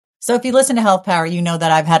So if you listen to Health Power, you know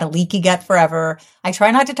that I've had a leaky gut forever. I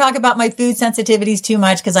try not to talk about my food sensitivities too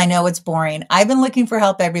much because I know it's boring. I've been looking for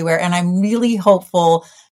help everywhere, and I'm really hopeful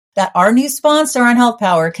that our new sponsor on Health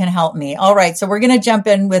Power can help me. All right, so we're going to jump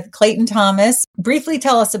in with Clayton Thomas. Briefly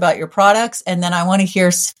tell us about your products, and then I want to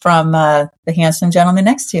hear from the handsome gentleman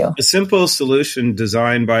next to you. A simple solution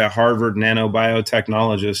designed by a Harvard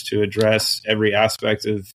nanobiotechnologist to address every aspect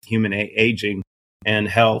of human aging and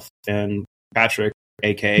health. And Patrick,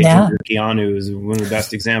 aka Ginger Keanu, is one of the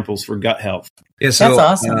best examples for gut health. Yeah, so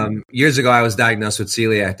that's awesome. Years ago, I was diagnosed with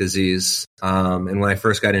celiac disease. And when I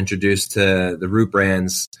first got introduced to the Root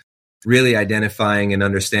brands, really identifying and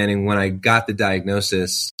understanding when I got the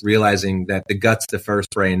diagnosis, realizing that the gut's the first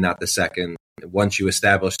brain, not the second. Once you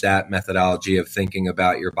establish that methodology of thinking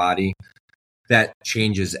about your body, that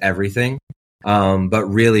changes everything. But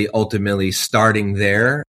really, ultimately, starting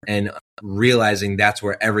there and realizing that's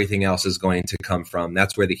where everything else is going to come from.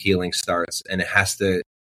 That's where the healing starts. And it has to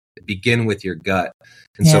begin with your gut.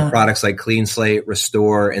 And so products like Clean Slate,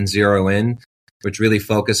 Restore, and Zero In, which really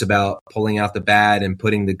focus about pulling out the bad and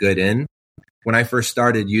putting the good in. When I first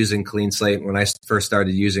started using Clean Slate, when I first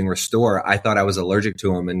started using Restore, I thought I was allergic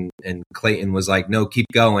to them. And Clayton was like, no, keep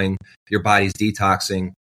going. Your body's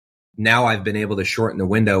detoxing. Now I've been able to shorten the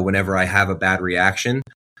window whenever I have a bad reaction,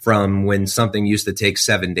 from when something used to take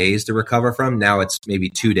 7 days to recover from. Now it's maybe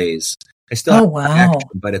 2 days. I still have reaction,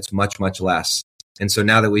 but it's much, much less. And so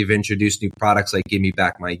now that we've introduced new products like Give Me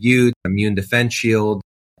Back My Youth, Immune Defense Shield,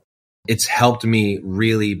 it's helped me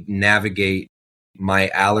really navigate my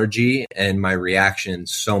allergy and my reaction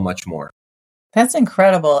so much more. That's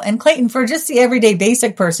incredible. And Clayton, for just the everyday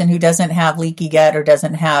basic person who doesn't have leaky gut or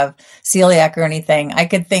doesn't have celiac or anything, I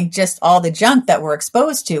could think just all the junk that we're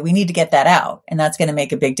exposed to, we need to get that out. And that's going to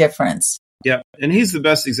make a big difference. Yeah. And he's the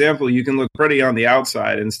best example. You can look pretty on the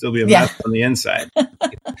outside and still be a mess on the inside.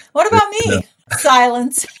 What about me? No.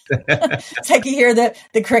 Silence. It's like you hear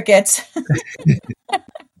the crickets.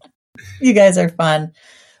 You guys are fun.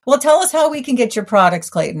 Well, tell us how we can get your products,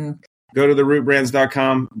 Clayton. Go to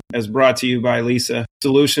therootbrands.com, as brought to you by Lisa.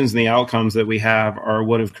 Solutions and the outcomes that we have are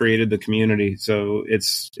what have created the community. So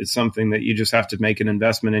it's something that you just have to make an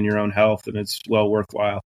investment in your own health, and it's well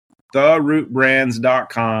worthwhile.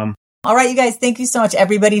 Therootbrands.com. All right, you guys, thank you so much.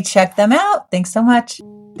 Everybody check them out. Thanks so much.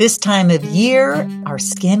 This time of year, our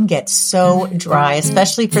skin gets so dry,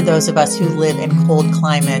 especially for those of us who live in cold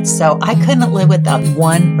climates. So I couldn't live without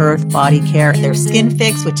One Earth Body Care. Their Skin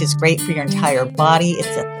Fix, which is great for your entire body.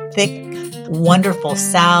 It's a thick, wonderful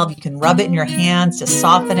salve. You can rub it in your hands to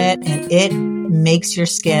soften it, and it makes your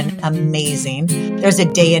skin amazing. There's a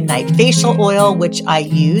day and night facial oil, which I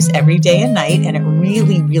use every day and night, and it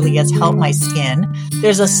really, really has helped my skin.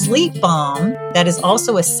 There's a sleep balm that is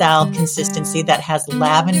also a salve consistency that has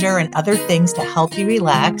lavender and other things to help you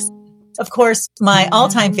relax. Of course, my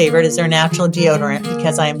all-time favorite is their natural deodorant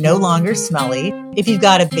because I am no longer smelly. If you've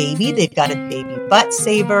got a baby, they've got a baby butt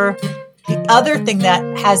saver. The other thing that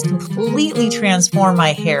has completely transformed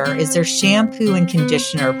my hair is their shampoo and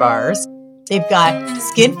conditioner bars. They've got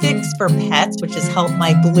Skin Fix for pets, which has helped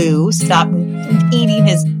my Blue stop eating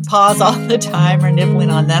his paws all the time or nibbling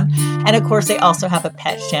on them. And of course, they also have a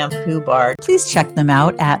pet shampoo bar. Please check them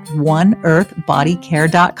out at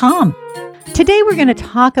oneearthbodycare.com. Today, we're going to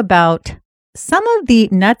talk about some of the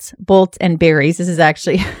nuts, bolts, and berries. This is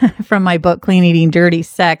actually from my book, Clean Eating, Dirty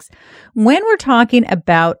Sex. When we're talking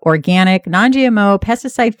about organic, non-GMO,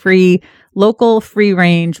 pesticide-free, local, free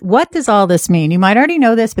range, what does all this mean? You might already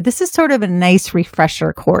know this, but this is sort of a nice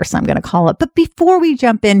refresher course, I'm going to call it. But before we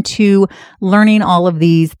jump into learning all of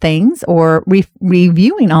these things or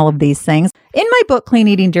reviewing all of these things, in my book, Clean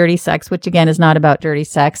Eating, Dirty Sex, which again is not about dirty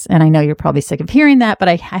sex, and I know you're probably sick of hearing that, but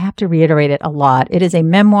I have to reiterate it a lot. It is a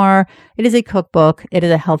memoir, it is a cookbook, it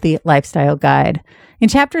is a healthy lifestyle guide. In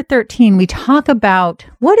chapter 13, we talk about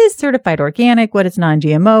what is certified organic, what is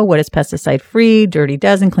non-GMO, what is pesticide-free, Dirty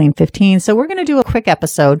Dozen, Clean 15. So we're going to do a quick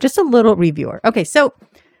episode, just a little reviewer. Okay, so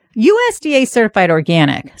USDA certified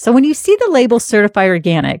organic. So when you see the label certified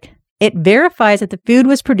organic, it verifies that the food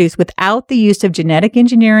was produced without the use of genetic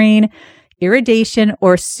engineering, irrigation,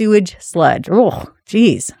 or sewage sludge. Oh,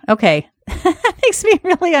 geez. Okay. That makes me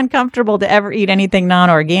really uncomfortable to ever eat anything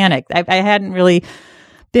non-organic. I hadn't really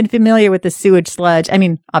been familiar with the sewage sludge. I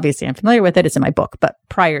mean, obviously I'm familiar with it. It's in my book, but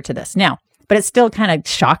prior to this. Now, but it still kind of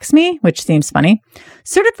shocks me, which seems funny.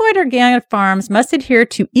 Certified organic farms must adhere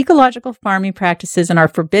to ecological farming practices and are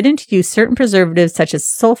forbidden to use certain preservatives such as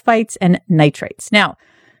sulfites and nitrates. Now,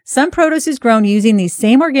 some produce is grown using these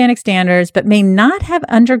same organic standards, but may not have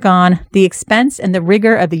undergone the expense and the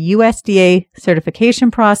rigor of the USDA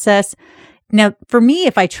certification process. Now, for me,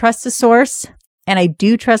 if I trust the source, and I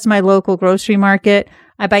do trust my local grocery market.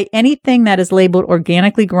 I buy anything that is labeled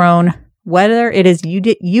organically grown, whether it is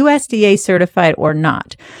USDA certified or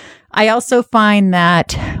not. I also find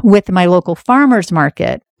that with my local farmers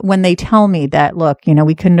market, when they tell me that, look,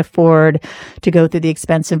 we couldn't afford to go through the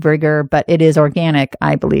expensive rigor, but it is organic,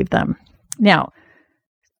 I believe them. Now,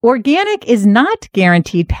 organic is not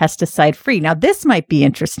guaranteed pesticide free. Now, this might be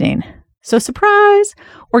interesting. So surprise,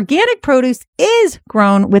 organic produce is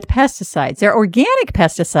grown with pesticides. They're organic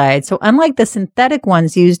pesticides. So unlike the synthetic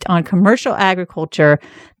ones used on commercial agriculture,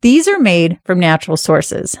 these are made from natural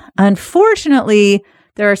sources. Unfortunately,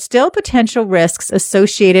 there are still potential risks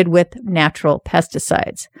associated with natural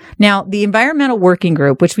pesticides. Now, the Environmental Working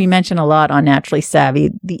Group, which we mention a lot on Naturally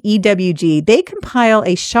Savvy, the EWG, they compile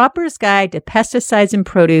a shopper's guide to pesticides in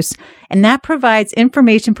produce, and that provides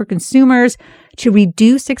information for consumers to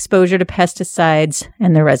reduce exposure to pesticides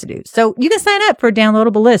and their residues. So you can sign up for a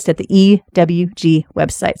downloadable list at the EWG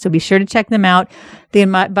website. So be sure to check them out, the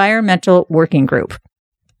Environmental Working Group.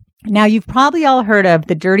 Now, you've probably all heard of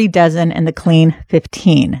the Dirty Dozen and the Clean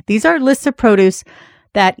 15. These are lists of produce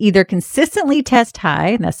that either consistently test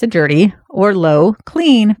high, that's the dirty, or low,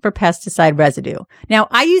 clean for pesticide residue. Now,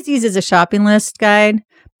 I use these as a shopping list guide,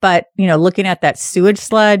 but, looking at that sewage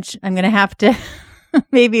sludge, I'm going to have to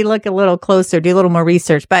maybe look a little closer, do a little more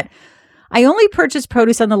research. But I only purchase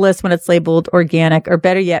produce on the list when it's labeled organic or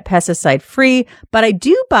better yet, pesticide free. But I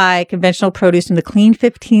do buy conventional produce from the Clean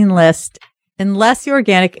 15 list unless the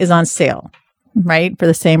organic is on sale, right? For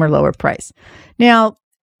the same or lower price. Now,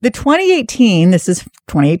 the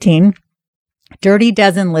 2018 Dirty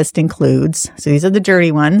Dozen list includes, so these are the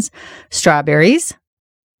dirty ones, strawberries,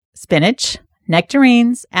 spinach,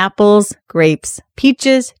 nectarines, apples, grapes,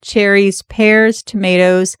 peaches, cherries, pears,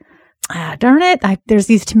 tomatoes. Darn it, there's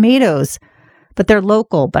these tomatoes, but they're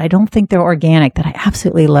local, but I don't think they're organic that I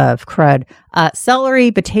absolutely love. Crud. Celery,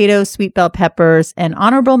 potatoes, sweet bell peppers, and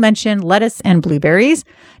honorable mention, lettuce and blueberries.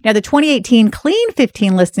 Now, the 2018 Clean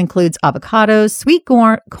 15 list includes avocados, sweet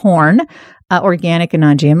corn, organic and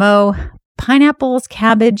non-GMO, pineapples,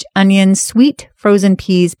 cabbage, onions, sweet frozen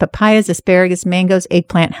peas, papayas, asparagus, mangoes,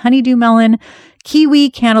 eggplant, honeydew melon, kiwi,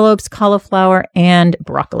 cantaloupes, cauliflower, and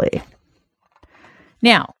broccoli.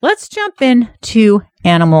 Now, let's jump into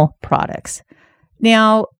animal products.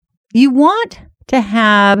 Now, you want to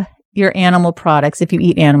have your animal products, if you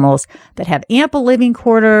eat animals, that have ample living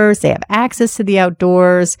quarters, they have access to the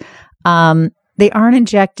outdoors, they aren't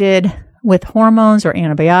injected with hormones or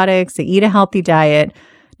antibiotics, they eat a healthy diet.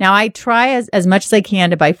 Now, I try as much as I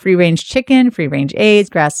can to buy free-range chicken, free-range eggs,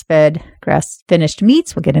 grass-fed, grass-finished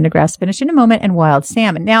meats. We'll get into grass-finished in a moment, and wild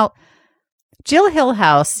salmon. Now, Jill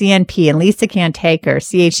Hillhouse, CNP, and Lisa Cantaker,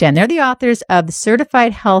 CHN, they're the authors of the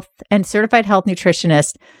Certified Health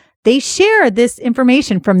Nutritionist. They share this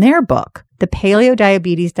information from their book, The Paleo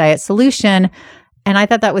Diabetes Diet Solution. And I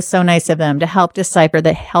thought that was so nice of them to help decipher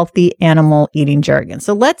the healthy animal eating jargon.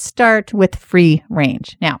 So let's start with free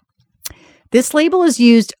range. Now, this label is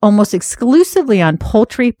used almost exclusively on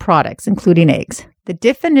poultry products, including eggs. The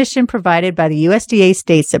definition provided by the USDA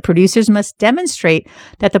states that producers must demonstrate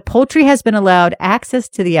that the poultry has been allowed access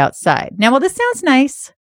to the outside. Now, while this sounds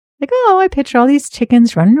nice, like, oh, I picture all these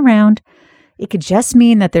chickens running around, it could just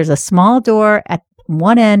mean that there's a small door at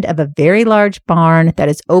one end of a very large barn that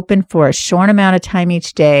is open for a short amount of time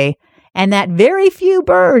each day, and that very few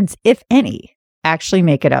birds, if any, actually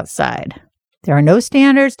make it outside. There are no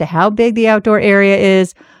standards to how big the outdoor area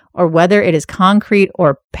is or whether it is concrete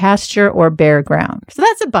or pasture or bare ground. So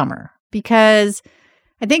that's a bummer because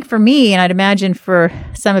I think for me, and I'd imagine for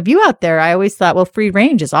some of you out there, I always thought, well, free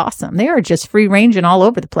range is awesome. They are just free ranging all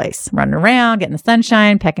over the place, running around, getting the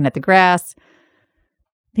sunshine, pecking at the grass.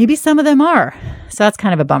 Maybe some of them are. So that's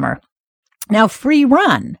kind of a bummer. Now, free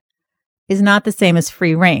run is not the same as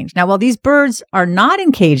free range. Now, while these birds are not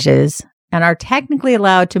in cages and are technically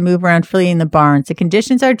allowed to move around freely in the barns, the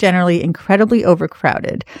conditions are generally incredibly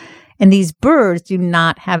overcrowded, and these birds do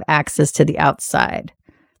not have access to the outside.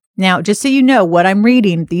 Now, just so you know what I'm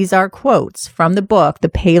reading, these are quotes from the book, The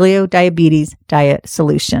Paleo Diabetes Diet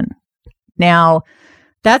Solution. Now,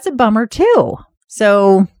 that's a bummer too.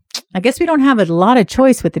 So I guess we don't have a lot of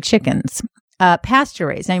choice with the chickens. Pasture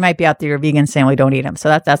raised. Now, you might be out there, you're vegan, saying we don't eat them. So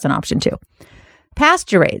that's an option too.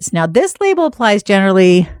 Pasture raised. Now, this label applies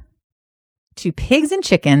generally to pigs and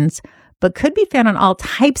chickens, but could be found on all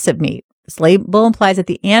types of meat. This label implies that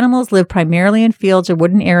the animals live primarily in fields or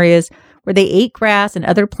wooded areas where they ate grass and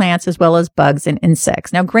other plants as well as bugs and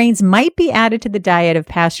insects. Now, grains might be added to the diet of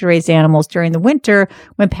pasture-raised animals during the winter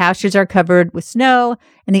when pastures are covered with snow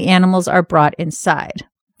and the animals are brought inside.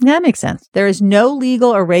 That makes sense. There is no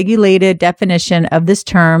legal or regulated definition of this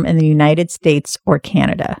term in the United States or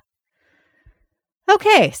Canada.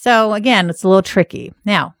 Okay, so again, it's a little tricky.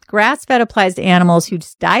 Now, grass-fed applies to animals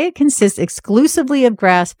whose diet consists exclusively of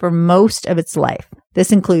grass for most of its life.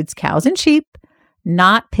 This includes cows and sheep,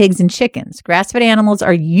 not pigs and chickens. Grass-fed animals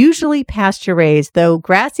are usually pasture-raised, though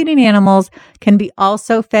grass-eating animals can be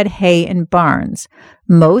also fed hay in barns.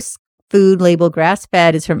 Most food labeled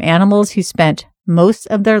grass-fed is from animals who spent most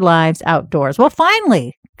of their lives outdoors. Well,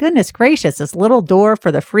 finally, goodness gracious, this little door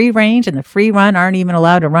for the free range and the free run aren't even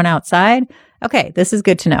allowed to run outside. Okay, this is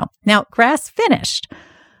good to know. Now, grass finished.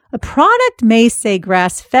 A product may say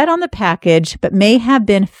grass fed on the package, but may have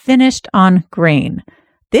been finished on grain.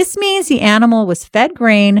 This means the animal was fed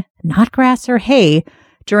grain, not grass or hay,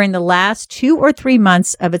 during the last 2 or 3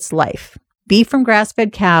 months of its life. Beef from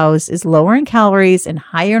grass-fed cows is lower in calories and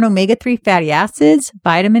higher in omega-3 fatty acids,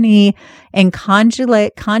 vitamin E, and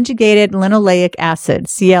conjugated linoleic acid,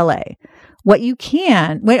 CLA. When you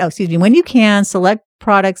can, select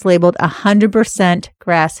products labeled 100%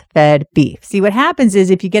 grass-fed beef. See, what happens is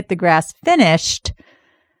if you get the grass finished,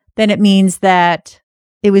 then it means that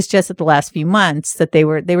it was just at the last few months that they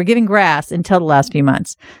were giving grass until the last few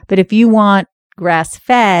months. But if you want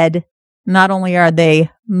grass-fed, not only are they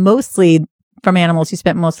mostly from animals who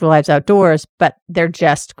spent most of their lives outdoors, but they're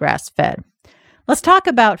just grass-fed. Let's talk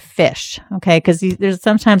about fish, okay? Because there's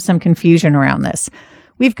sometimes some confusion around this.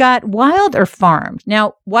 We've got wild or farmed.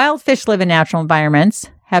 Now, wild fish live in natural environments,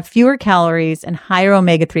 have fewer calories and higher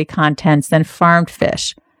omega-3 contents than farmed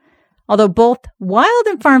fish. Although both wild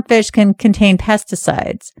and farmed fish can contain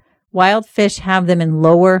pesticides, wild fish have them in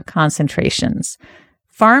lower concentrations.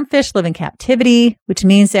 Farm fish live in captivity, which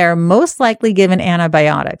means they are most likely given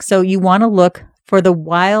antibiotics. So you want to look for the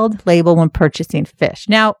wild label when purchasing fish.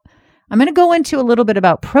 Now, I'm going to go into a little bit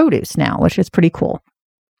about produce now, which is pretty cool.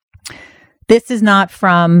 This is not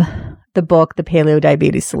from the book, The Paleo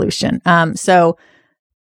Diabetes Solution. So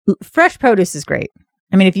fresh produce is great.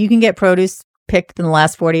 I mean, if you can get produce picked in the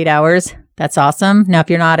last 48 hours, that's awesome. Now, if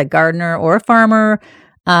you're not a gardener or a farmer,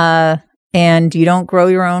 and you don't grow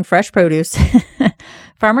your own fresh produce,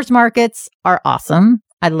 farmers markets are awesome.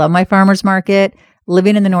 I love my farmers market.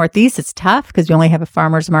 Living in the Northeast, it's tough because we only have a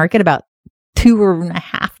farmers market about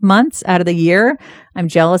 2.5 months out of the year. I'm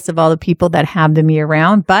jealous of all the people that have them year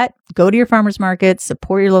round, but go to your farmers markets,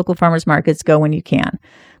 support your local farmers markets, go when you can.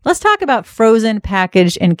 Let's talk about frozen,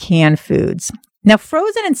 packaged, and canned foods. Now,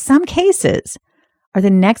 frozen in some cases are the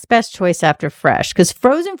next best choice after fresh because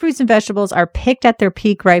frozen fruits and vegetables are picked at their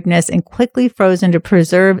peak ripeness and quickly frozen to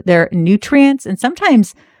preserve their nutrients. And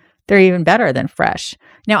sometimes they're even better than fresh.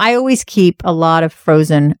 Now, I always keep a lot of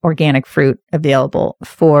frozen organic fruit available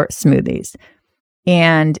for smoothies.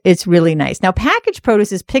 And it's really nice. Now, packaged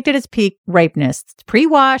produce is picked at its peak ripeness. It's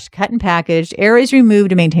pre-washed, cut and packaged. Air is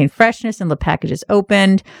removed to maintain freshness and the package is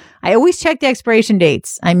opened. I always check the expiration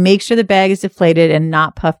dates. I make sure the bag is deflated and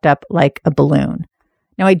not puffed up like a balloon.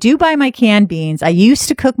 Now, I do buy my canned beans. I used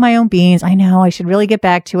to cook my own beans. I know I should really get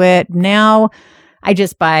back to it. Now, I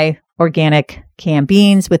just buy organic canned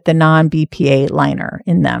beans with the non-BPA liner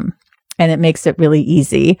in them. And it makes it really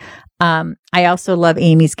easy. I also love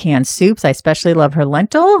Amy's canned soups. I especially love her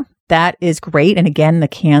lentil. That is great. And again, the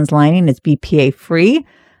canned lining is BPA free.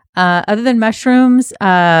 Other than mushrooms,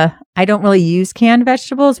 I don't really use canned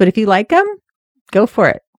vegetables, but if you like them, go for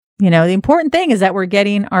it. You know, the important thing is that we're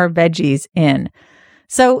getting our veggies in.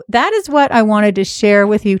 So that is what I wanted to share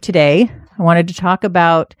with you today. I wanted to talk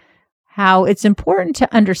about how it's important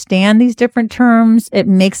to understand these different terms. It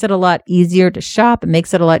makes it a lot easier to shop. It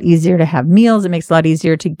makes it a lot easier to have meals. It makes it a lot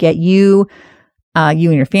easier to get you and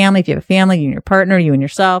your family, if you have a family, you and your partner, you and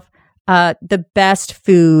yourself, the best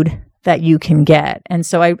food that you can get. And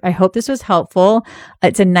so I hope this was helpful.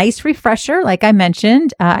 It's a nice refresher. Like I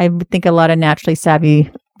mentioned, I think a lot of naturally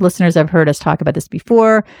savvy listeners have heard us talk about this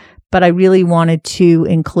before, but I really wanted to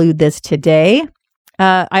include this today.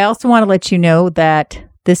 I also want to let you know that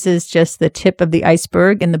this is just the tip of the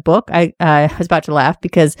iceberg in the book. I was about to laugh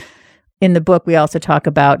because in the book, we also talk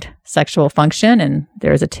about sexual function, and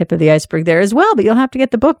there's a tip of the iceberg there as well, but you'll have to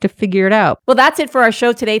get the book to figure it out. Well, that's it for our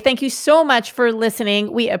show today. Thank you so much for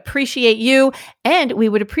listening. We appreciate you, and we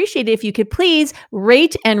would appreciate it if you could please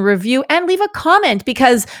rate and review and leave a comment,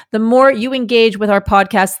 because the more you engage with our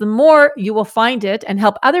podcast, the more you will find it and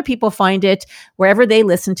help other people find it wherever they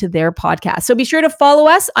listen to their podcast. So be sure to follow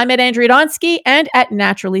us. I'm at Andrea Donsky and at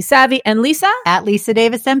Naturally Savvy, and Lisa at Lisa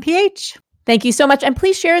Davis MPH. Thank you so much. And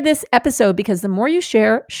please share this episode because the more you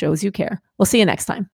share shows you care. We'll see you next time.